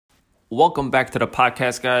Welcome back to the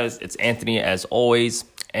podcast, guys. It's Anthony, as always.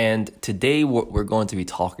 And today, what we're going to be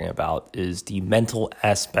talking about is the mental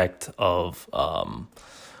aspect of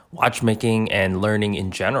watchmaking and learning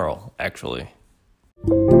in general, actually.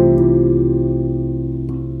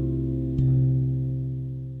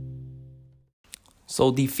 So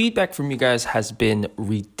the feedback from you guys has been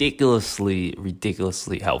ridiculously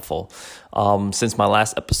helpful. Since my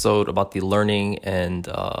last episode about the learning and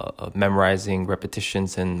memorizing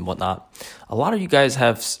repetitions and whatnot, a lot of you guys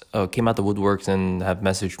have came out the woodworks and have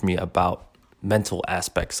messaged me about mental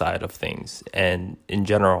aspect side of things and in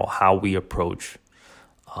general how we approach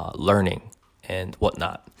learning and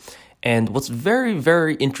whatnot. And what's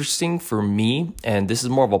very interesting for me, and this is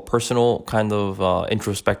more of a personal kind of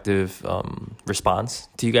introspective response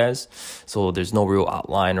to you guys, so there's no real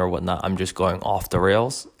outline or whatnot, I'm just going off the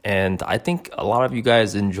rails, and I think a lot of you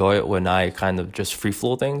guys enjoy it when I kind of just free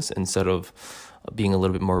flow things instead of being a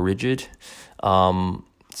little bit more rigid.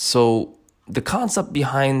 So the concept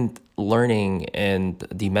behind learning and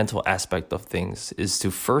the mental aspect of things is to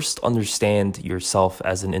first understand yourself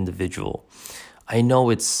as an individual. I know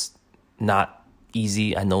it's not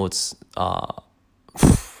easy. I know it's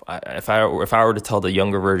if I were to tell the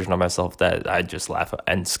younger version of myself that, I'd just laugh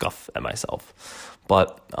and scoff at myself.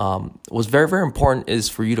 But what's very important is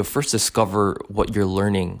for you to first discover what your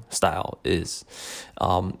learning style is.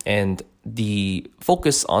 And the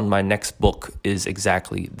focus on my next book is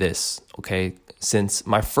exactly this, okay? Since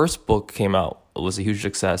my first book came out, it was a huge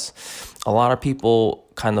success, a lot of people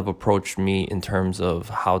kind of approached me in terms of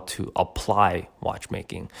how to apply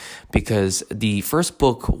watchmaking, because what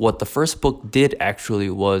the first book did actually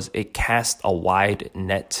was it cast a wide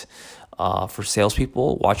net for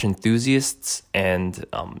salespeople, watch enthusiasts, and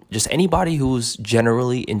just anybody who's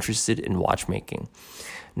generally interested in watchmaking.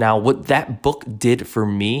 Now, what that book did for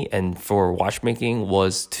me and for watchmaking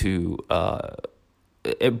was to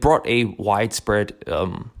it brought a widespread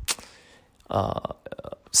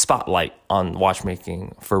spotlight on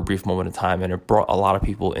watchmaking for a brief moment of time, and it brought a lot of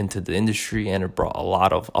people into the industry, and it brought a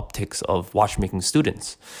lot of upticks of watchmaking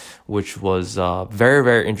students, which was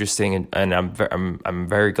very interesting, and I'm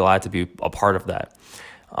very glad to be a part of that.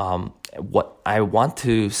 What I want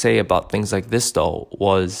to say about things like this, though,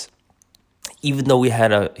 was even though we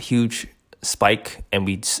had a huge spike and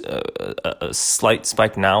a slight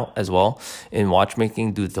spike now as well in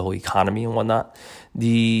watchmaking due to the whole economy and whatnot,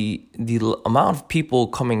 the amount of people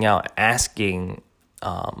coming out asking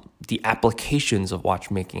the applications of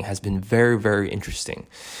watchmaking has been very interesting,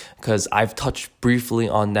 because I've touched briefly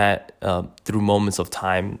on that through moments of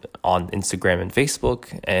time on Instagram and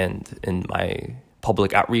Facebook and in my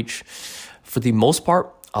public outreach. For the most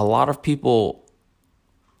part, a lot of people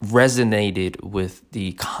resonated with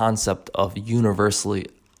the concept of universally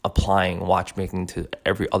applying watchmaking to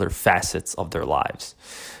every other facets of their lives.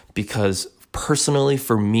 Because personally,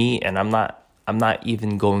 for me, and I'm not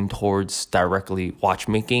even going towards directly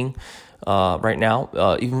watchmaking right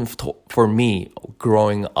now. Even for me,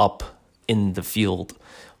 growing up in the field,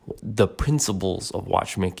 the principles of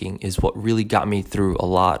watchmaking is what really got me through a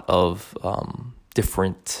lot of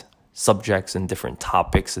different subjects and different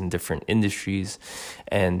topics and different industries,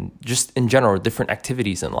 and just in general different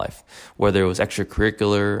activities in life, whether it was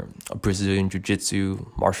extracurricular, Brazilian jiu-jitsu,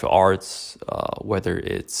 martial arts, whether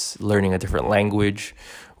it's learning a different language,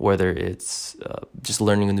 whether it's just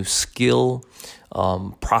learning a new skill,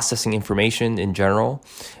 processing information in general.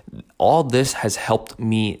 All this has helped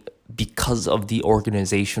me because of the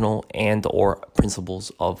organizational and or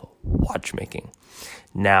principles of watchmaking.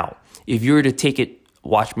 Now, if you were to take it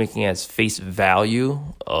watchmaking as face value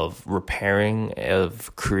of repairing,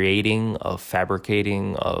 of creating, of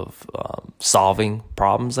fabricating, of solving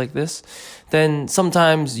problems like this, then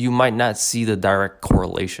sometimes you might not see the direct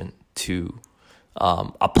correlation to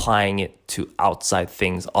applying it to outside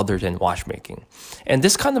things other than watchmaking. And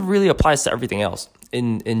this kind of really applies to everything else.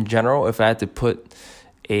 In general, if I had to put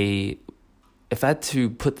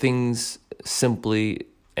things simply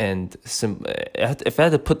if I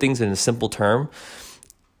had to put things in a simple term,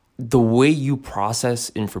 the way you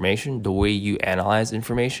process information, the way you analyze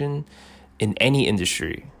information in any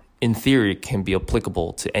industry, in theory, can be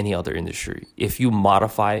applicable to any other industry. If you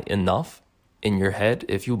modify enough in your head,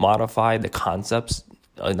 if you modify the concepts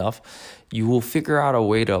enough, you will figure out a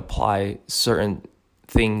way to apply certain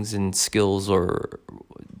things and skills or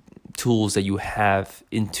tools that you have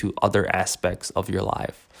into other aspects of your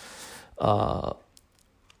life.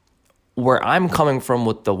 Where I'm coming from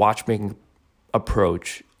with the watchmaking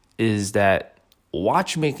approach is that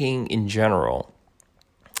watchmaking in general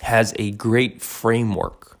has a great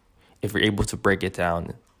framework if you're able to break it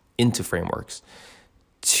down into frameworks.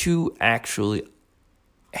 to actually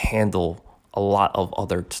handle a lot of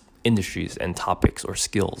other industries and topics or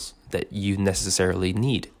skills that you necessarily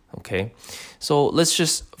need. Okay, so let's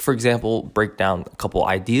just, for example, break down a couple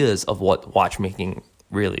ideas of what watchmaking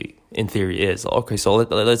really, in theory, is. Okay, so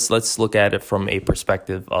let's look at it from a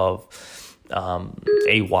perspective of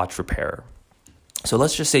a watch repairer. So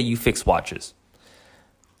let's just say you fix watches.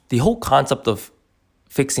 The whole concept of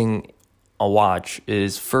fixing a watch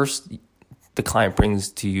is, first, the client brings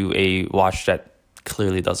to you a watch that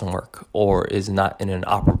clearly doesn't work or is not in an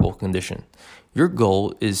operable condition. Your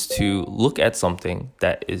goal is to look at something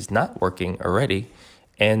that is not working already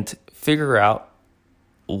and figure out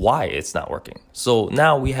why it's not working. So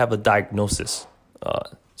now we have a diagnosis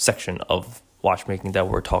section of watchmaking that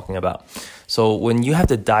we're talking about. So when you have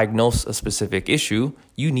to diagnose a specific issue,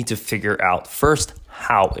 you need to figure out first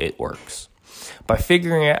how it works. By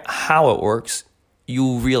figuring out how it works,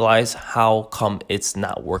 you realize how come it's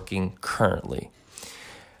not working currently.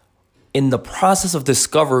 In the process of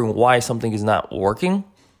discovering why something is not working,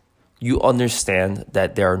 you understand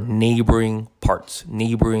that there are neighboring parts,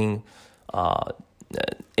 neighboring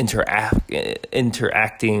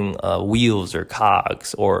interacting wheels or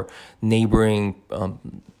cogs, or neighboring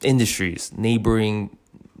industries, neighboring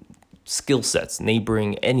skill sets,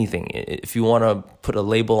 neighboring anything. If you want to put a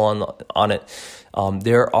label on it,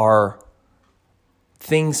 there are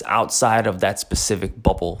things outside of that specific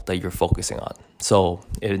bubble that you're focusing on. So,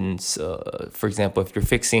 for example, if you're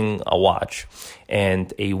fixing a watch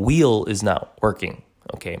and a wheel is not working,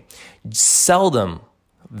 okay, seldom,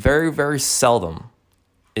 very, very seldom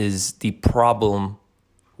is the problem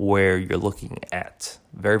where you're looking at.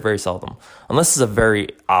 Very, very seldom, unless it's a very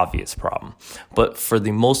obvious problem. But for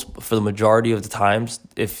the majority of the times,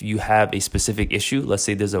 if you have a specific issue, let's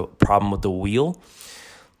say there's a problem with the wheel,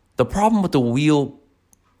 the problem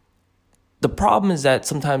is that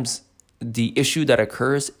sometimes the issue that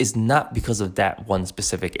occurs is not because of that one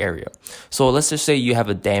specific area. So let's just say you have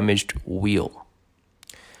a damaged wheel.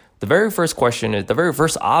 The very first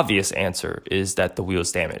obvious answer is that the wheel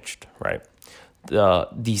is damaged, right?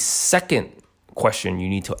 The second question you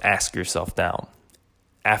need to ask yourself now,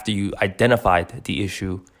 after you identified the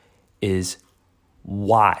issue, is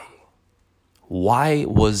why? Why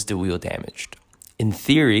was the wheel damaged? In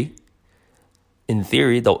theory,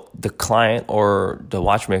 the client or the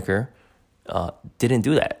watchmaker didn't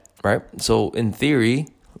do that, right? So in theory,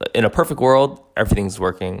 in a perfect world, everything's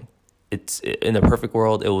working. In a perfect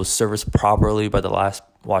world, it was serviced properly by the last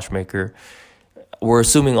watchmaker. We're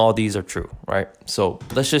assuming all these are true, right? So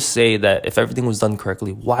let's just say that if everything was done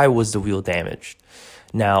correctly, why was the wheel damaged?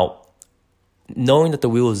 Now, knowing that the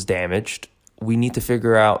wheel is damaged, we need to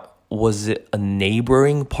figure out, was it a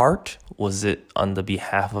neighboring part? Was it on the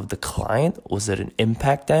behalf of the client? Was it an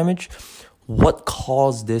impact damage? What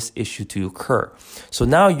caused this issue to occur? So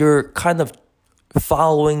now you're kind of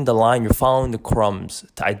following the line, you're following the crumbs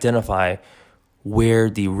to identify where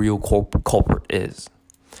the real culprit is.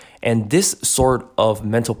 And this sort of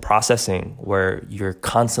mental processing, where you're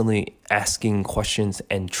constantly asking questions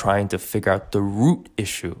and trying to figure out the root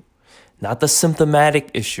issue, not the symptomatic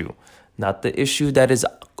issue, not the issue that is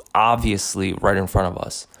obviously right in front of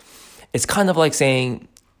us. It's kind of like saying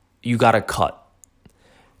you got a cut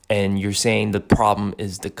and you're saying the problem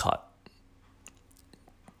is the cut.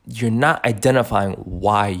 You're not identifying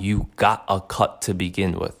why you got a cut to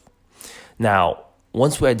begin with. Now,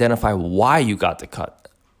 once we identify why you got the cut,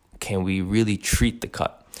 can we really treat the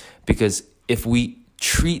cut? Because if we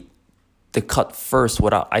treat the cut first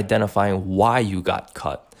without identifying why you got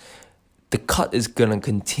cut, the cut is going to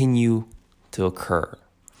continue to occur.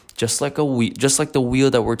 Just like the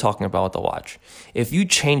wheel that we're talking about with the watch. If you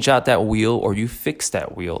change out that wheel, or you fix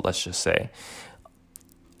that wheel, let's just say,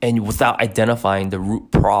 and without identifying the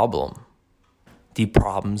root problem, the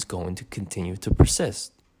problem's going to continue to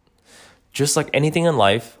persist. Just like anything in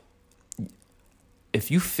life, if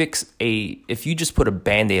you just put a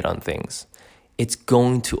Band-Aid on things, it's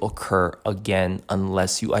going to occur again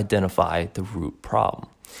unless you identify the root problem.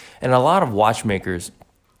 And a lot of watchmakers,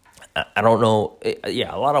 I don't know,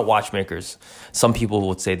 a lot of watchmakers, some people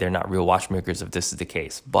would say they're not real watchmakers if this is the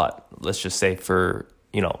case, but let's just say for,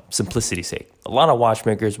 simplicity's sake, a lot of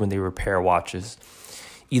watchmakers, when they repair watches,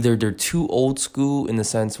 either they're too old school in the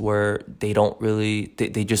sense where they don't really,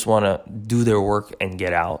 they just want to do their work and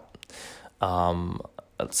get out.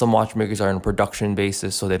 Some watchmakers are on a production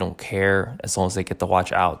basis, so they don't care. As long as they get the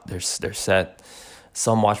watch out, they're set.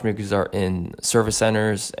 Some watchmakers are in service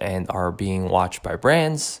centers and are being watched by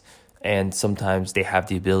brands, and sometimes they have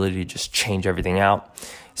the ability to just change everything out.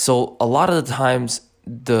 So a lot of the times,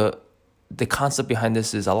 the concept behind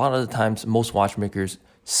this is, a lot of the times most watchmakers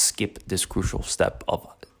skip this crucial step of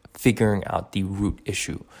figuring out the root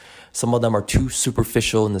issue. Some of them are too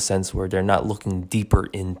superficial in the sense where they're not looking deeper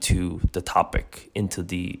into the topic, into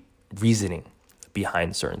the reasoning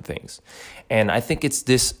behind certain things. And I think it's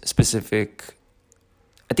this specific,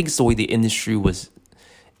 I think it's the way the industry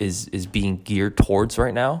is being geared towards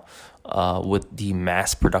right now, with the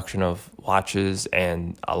mass production of watches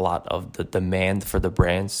and a lot of the demand for the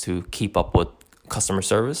brands to keep up with customer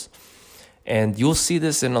service. And you'll see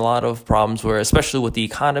this in a lot of problems where, especially with the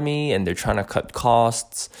economy and they're trying to cut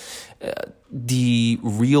costs, the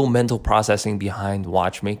real mental processing behind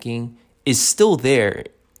watchmaking is still there.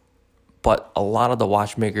 But a lot of the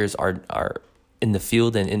watchmakers are in the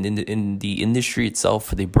field and in the industry itself,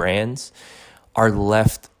 for the brands, are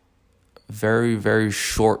left very, very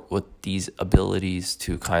short with these abilities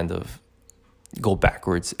to kind of go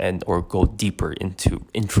backwards and or go deeper into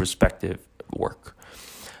introspective work.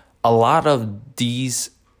 A lot of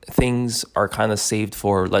these things are kind of saved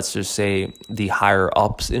for, let's just say, the higher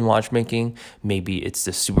ups in watchmaking. Maybe it's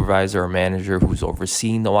the supervisor or manager who's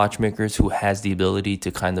overseeing the watchmakers, who has the ability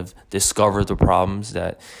to kind of discover the problems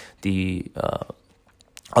that the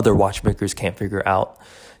other watchmakers can't figure out.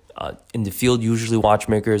 In the field, usually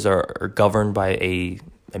watchmakers are governed by a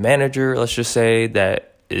manager, let's just say,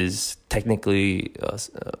 that is technically a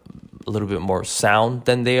little bit more sound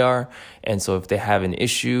than they are. And so if they have an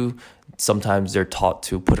issue, sometimes they're taught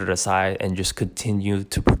to put it aside and just continue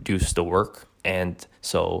to produce the work. And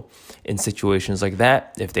so in situations like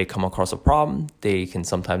that, if they come across a problem, they can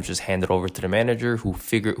sometimes just hand it over to the manager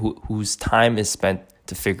whose time is spent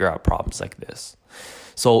to figure out problems like this.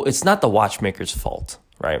 So it's not the watchmaker's fault,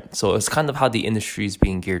 right? So it's kind of how the industry is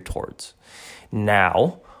being geared towards.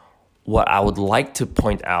 Now, what I would like to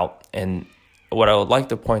point out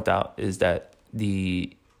is that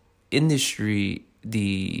the industry,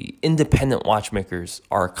 the independent watchmakers,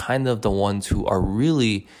 are kind of the ones who are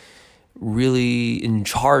really, really in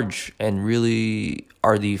charge and really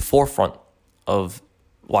are the forefront of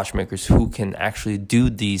watchmakers who can actually do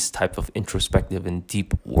these type of introspective and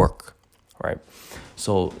deep work, right?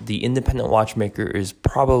 So the independent watchmaker is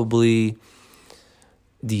probably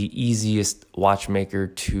the easiest watchmaker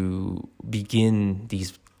to begin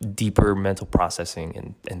these deeper mental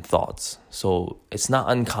processing and thoughts. So it's not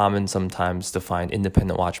uncommon sometimes to find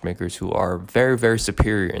independent watchmakers who are very, very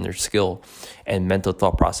superior in their skill and mental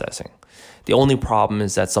thought processing. The only problem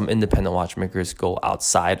is that some independent watchmakers go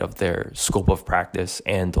outside of their scope of practice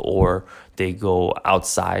and or they go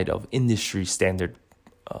outside of industry standard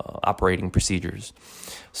operating procedures.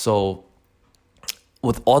 So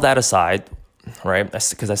with all that aside, right,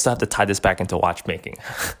 because I still have to tie this back into watchmaking.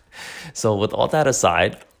 So with all that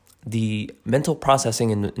aside, the mental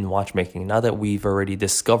processing in watchmaking, now that we've already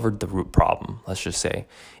discovered the root problem, let's just say,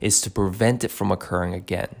 is to prevent it from occurring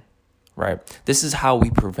again, right? This is how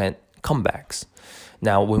we prevent comebacks.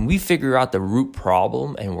 Now, when we figure out the root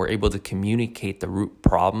problem and we're able to communicate the root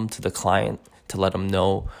problem to the client to let them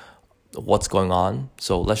know what's going on.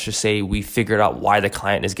 So let's just say we figured out why the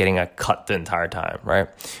client is getting a cut the entire time, right?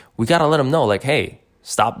 We got to let them know, like, hey,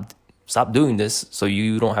 stop doing this so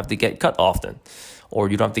you don't have to get cut often, or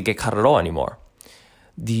you don't have to get cut at all anymore.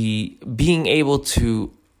 The being able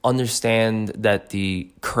to understand that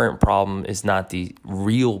the current problem is not the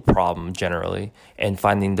real problem generally, and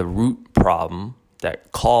finding the root problem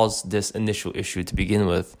that caused this initial issue to begin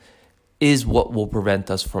with is what will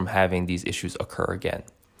prevent us from having these issues occur again.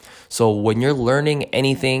 So when you're learning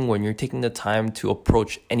anything, when you're taking the time to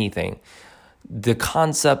approach anything, the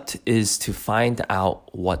concept is to find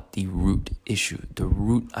out what the root issue, the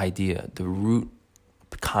root idea, the root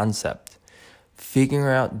concept. Figuring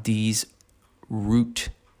out these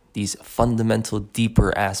fundamental,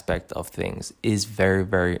 deeper aspect of things is very,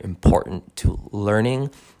 very important to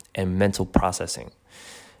learning and mental processing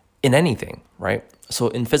in anything, right? So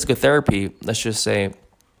in physical therapy, let's just say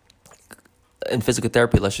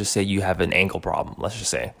you have an ankle problem, let's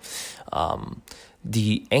just say.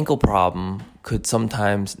 The ankle problem could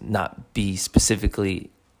sometimes not be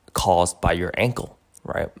specifically caused by your ankle,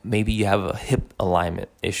 right? Maybe you have a hip alignment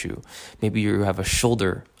issue. Maybe you have a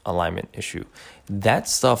shoulder alignment issue. That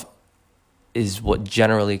stuff is what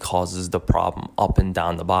generally causes the problem up and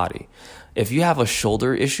down the body. If you have a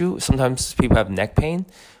shoulder issue, sometimes people have neck pain.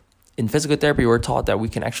 In physical therapy, we're taught that we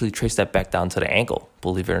can actually trace that back down to the ankle,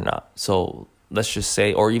 believe it or not. So let's just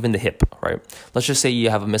say, or even the hip, right? Let's just say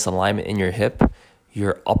you have a misalignment in your hip,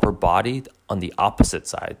 your upper body on the opposite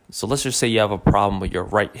side. So let's just say you have a problem with your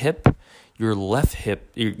right hip, your left hip,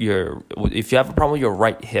 if you have a problem with your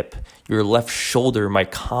right hip, your left shoulder might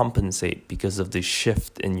compensate because of the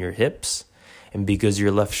shift in your hips. And because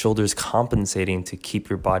your left shoulder is compensating to keep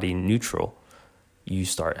your body neutral, you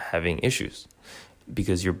start having issues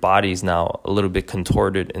because your body is now a little bit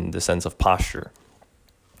contorted in the sense of posture.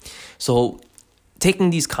 So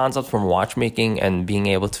taking these concepts from watchmaking and being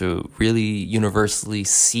able to really universally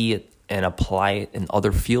see it and apply it in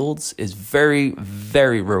other fields is very,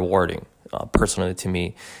 very rewarding, personally to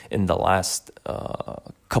me, in the last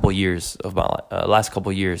couple years of my last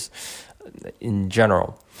couple years in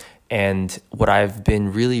general. And what I've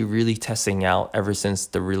been really, really testing out ever since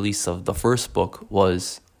the release of the first book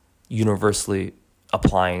was universally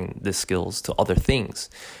applying the skills to other things,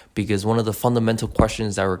 because one of the fundamental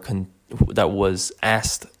questions that was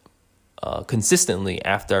asked consistently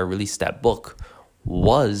after I released that book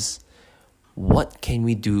was, what can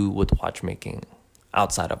we do with watchmaking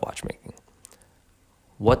outside of watchmaking?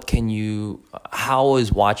 How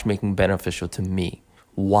is watchmaking beneficial to me?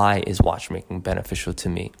 Why is watchmaking beneficial to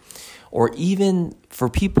me? Or even for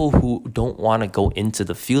people who don't want to go into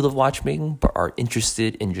the field of watchmaking but are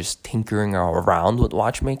interested in just tinkering around with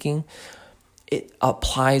watchmaking, it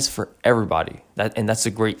applies for everybody. And that's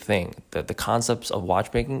a great thing. That the concepts of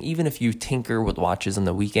watchmaking, even if you tinker with watches on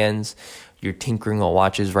the weekends, you're tinkering with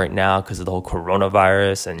watches right now because of the whole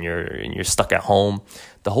coronavirus and you're stuck at home.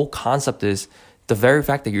 The whole concept is the very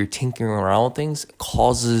fact that you're tinkering around with things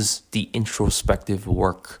causes the introspective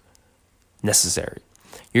work necessary.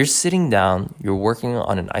 You're sitting down, you're working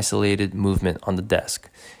on an isolated movement on the desk.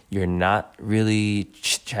 You're not really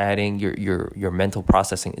chatting, your mental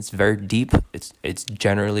processing. It's very deep. It's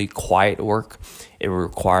generally quiet work. It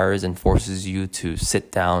requires and forces you to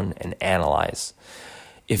sit down and analyze.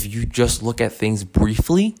 If you just look at things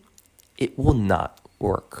briefly, it will not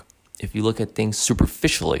work. If you look at things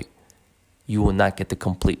superficially, you will not get the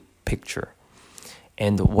complete picture.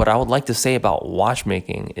 And what I would like to say about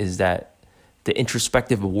watchmaking is that the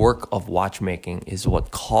introspective work of watchmaking is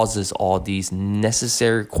what causes all these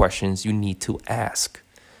necessary questions you need to ask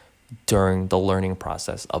during the learning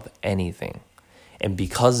process of anything. And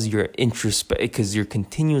because you're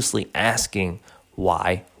continuously asking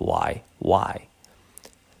why,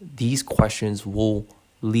 these questions will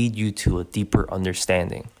lead you to a deeper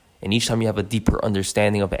understanding. And each time you have a deeper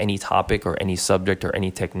understanding of any topic or any subject or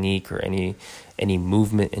any technique or any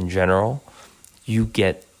movement in general, you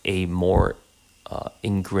get a more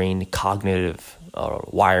ingrained cognitive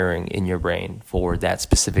wiring in your brain for that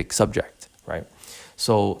specific subject, right?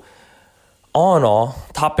 So all in all,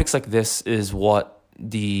 topics like this is what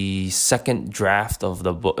the second draft of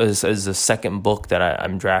the book is the second book that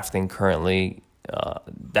I'm drafting currently.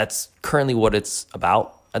 That's currently what it's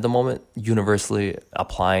about at the moment, universally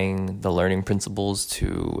applying the learning principles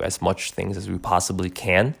to as much things as we possibly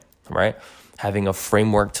can, right? Having a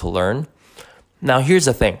framework to learn. Now, here's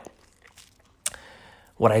the thing.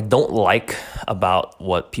 What I don't like about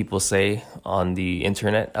what people say on the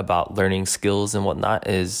internet about learning skills and whatnot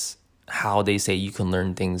is how they say you can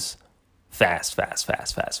learn things fast.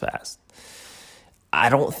 I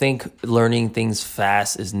don't think learning things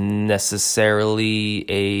fast is necessarily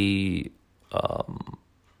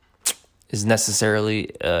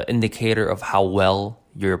an indicator of how well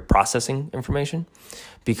you're processing information,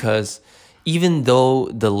 because even though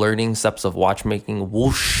the learning steps of watchmaking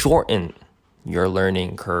will shorten your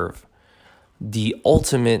learning curve, the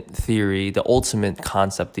ultimate theory, the ultimate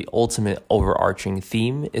concept, the ultimate overarching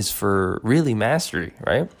theme is for really mastery,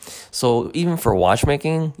 right? So even for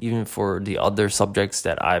watchmaking, even for the other subjects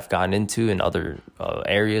that I've gotten into and other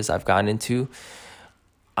areas I've gotten into,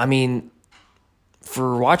 I mean,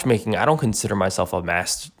 for watchmaking, I don't consider myself a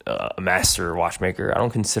master watchmaker. I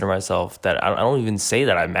don't consider myself that. I don't even say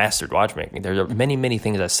that I mastered watchmaking. There are many, many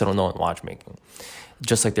things I still don't know in watchmaking.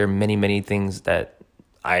 Just like there are many, many things that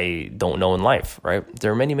I don't know in life, right?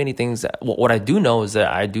 There are many, many things that, what I do know is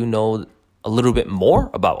that I do know a little bit more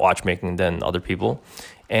about watchmaking than other people.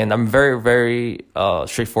 And I'm very, very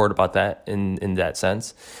straightforward about that in that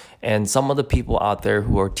sense. And some of the people out there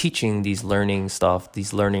who are teaching these learning stuff,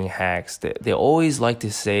 these learning hacks, they always like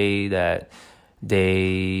to say that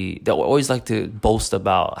they always like to boast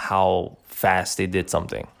about how fast they did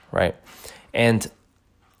something, right? And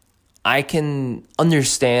I can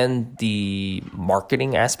understand the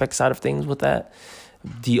marketing aspect side of things with that.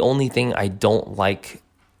 The only thing I don't like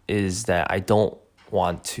is that I don't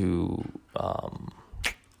want to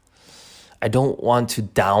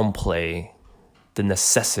downplay the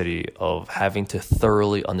necessity of having to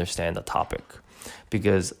thoroughly understand the topic.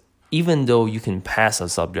 Because even though you can pass a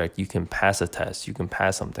subject, you can pass a test, you can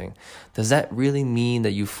pass something, does that really mean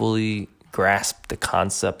that you fully grasp the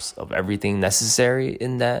concepts of everything necessary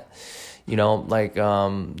in that?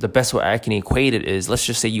 The best way I can equate it is, let's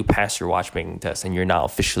just say you pass your watchmaking test and you're now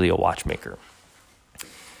officially a watchmaker.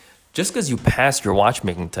 Just because you passed your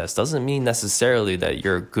watchmaking test doesn't mean necessarily that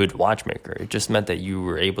you're a good watchmaker. It just meant that you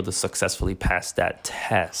were able to successfully pass that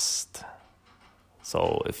test.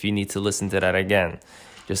 So if you need to listen to that again,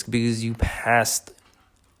 just because you passed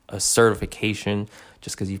a certification,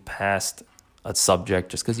 just because you passed a subject,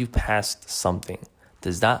 just because you passed something,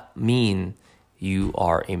 does not mean you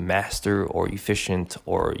are a master or efficient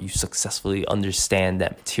or you successfully understand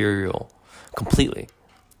that material completely.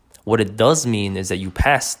 What it does mean is that you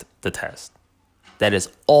passed the test. That is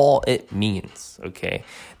all it means, okay?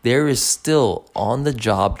 There is still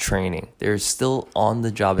on-the-job training. There is still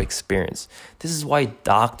on-the-job experience. This is why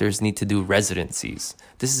doctors need to do residencies.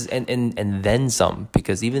 This is and then some,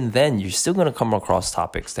 because even then, you're still going to come across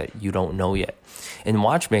topics that you don't know yet. In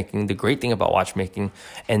watchmaking, the great thing about watchmaking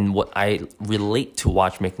and what I relate to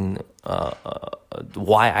watchmaking,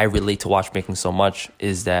 why I relate to watchmaking so much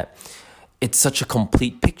is that it's such a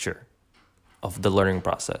complete picture of the learning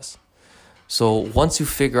process. So once you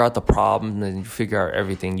figure out the problem and you figure out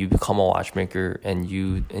everything, you become a watchmaker and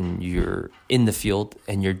you're in the field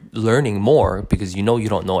and you're learning more because you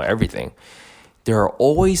don't know everything. There are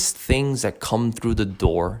always things that come through the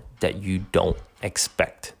door that you don't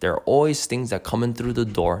expect. There are always things that come in through the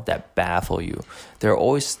door that baffle you. There's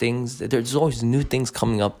always new things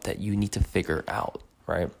coming up that you need to figure out.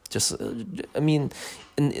 Right?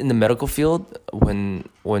 In the medical field, when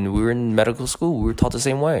we were in medical school, we were taught the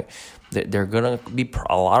same way. There are gonna be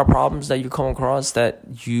a lot of problems that you come across that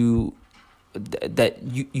you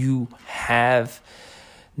have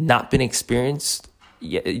not been experienced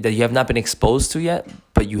yet, that you have not been exposed to yet,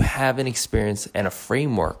 but you have an experience and a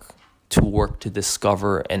framework to work to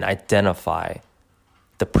discover and identify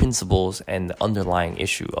the principles and the underlying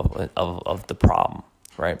issue of the problem.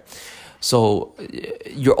 Right? So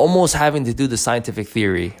you're almost having to do the scientific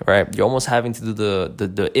theory, right? You're almost having to do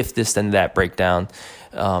the if this then that breakdown.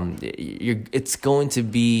 It's going to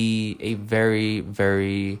be a very,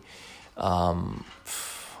 very,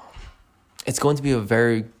 it's going to be a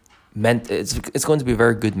very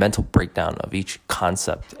good mental breakdown of each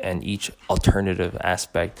concept and each alternative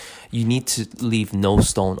aspect. You need to leave no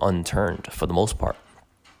stone unturned for the most part.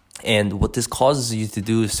 And what this causes you to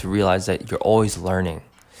do is to realize that you're always learning.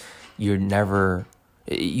 You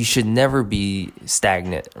should never be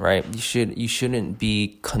stagnant, right? You shouldn't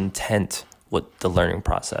be content with the learning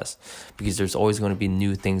process because there's always going to be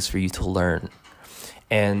new things for you to learn.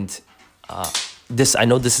 And I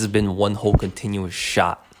know this has been one whole continuous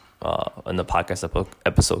shot on the podcast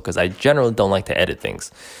episode because I generally don't like to edit things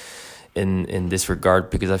in this regard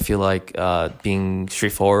because I feel like being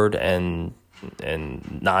straightforward and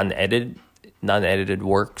non-edited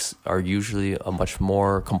works are usually a much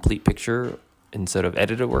more complete picture instead of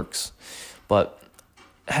edited works. But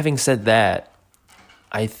having said that,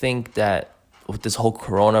 I think that with this whole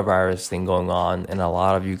coronavirus thing going on and a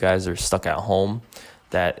lot of you guys are stuck at home,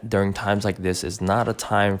 that during times like this is not a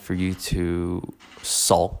time for you to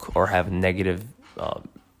sulk or have negative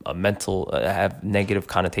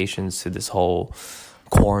connotations to this whole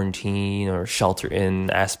quarantine or shelter in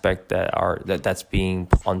aspect that's being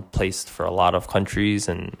placed for a lot of countries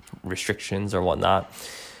and restrictions or whatnot.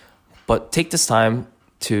 But take this time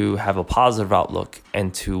to have a positive outlook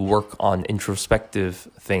and to work on introspective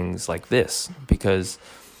things like this because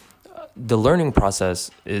the learning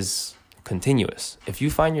process is continuous. If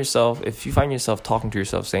you find yourself talking to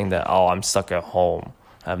yourself saying that, oh, I'm stuck at home,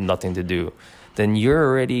 I have nothing to do, then you're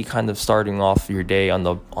already kind of starting off your day on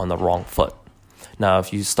the wrong foot. Now,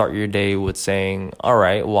 if you start your day with saying, all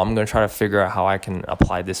right, well, I'm going to try to figure out how I can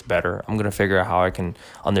apply this better. I'm going to figure out how I can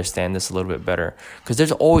understand this a little bit better. Because there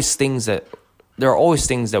are always things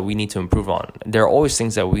that we need to improve on. There are always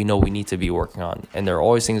things that we know we need to be working on. And there are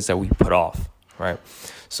always things that we put off, right?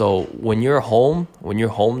 So when you're home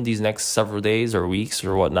these next several days or weeks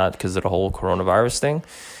or whatnot because of the whole coronavirus thing,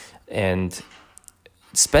 and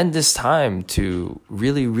spend this time to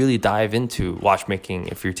really, really dive into watchmaking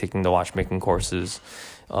if you're taking the watchmaking courses.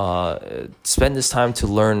 Spend this time to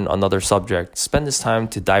learn another subject. Spend this time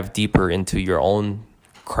to dive deeper into your own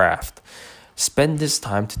craft. Spend this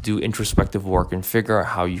time to do introspective work and figure out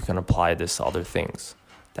how you can apply this to other things.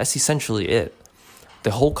 That's essentially it.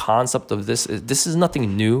 The whole concept of this is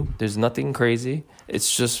nothing new. There's nothing crazy.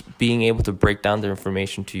 It's just being able to break down the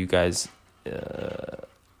information to you guys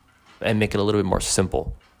and make it a little bit more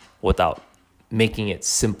simple without making it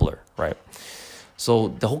simpler, right? So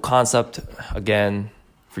the whole concept, again,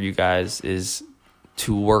 for you guys is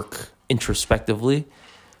to work introspectively,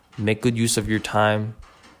 make good use of your time,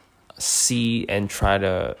 see and try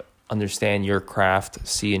to understand your craft,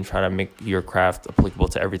 see and try to make your craft applicable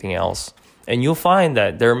to everything else. And you'll find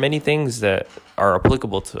that there are many things that are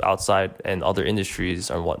applicable to outside and other industries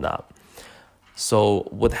and whatnot. So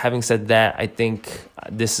with having said that, I think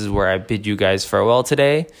this is where I bid you guys farewell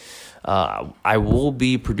today. I will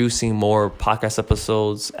be producing more podcast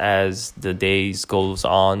episodes as the days goes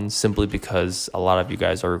on, simply because a lot of you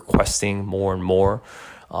guys are requesting more and more,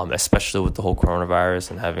 especially with the whole coronavirus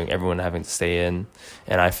and everyone having to stay in.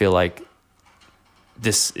 And I feel like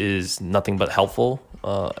this is nothing but helpful,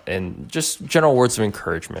 and just general words of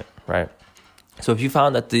encouragement, right? So if you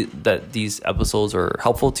found that that these episodes are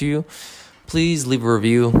helpful to you, please leave a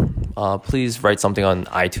review. Please write something on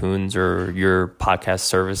iTunes or your podcast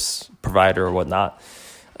service provider or whatnot.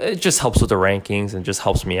 It just helps with the rankings and just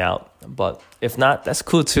helps me out. But if not, that's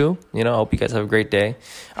cool too. I hope you guys have a great day.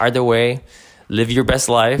 Either way, live your best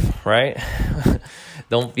life, right?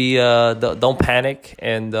 Don't panic,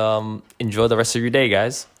 and enjoy the rest of your day,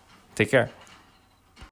 guys. Take care.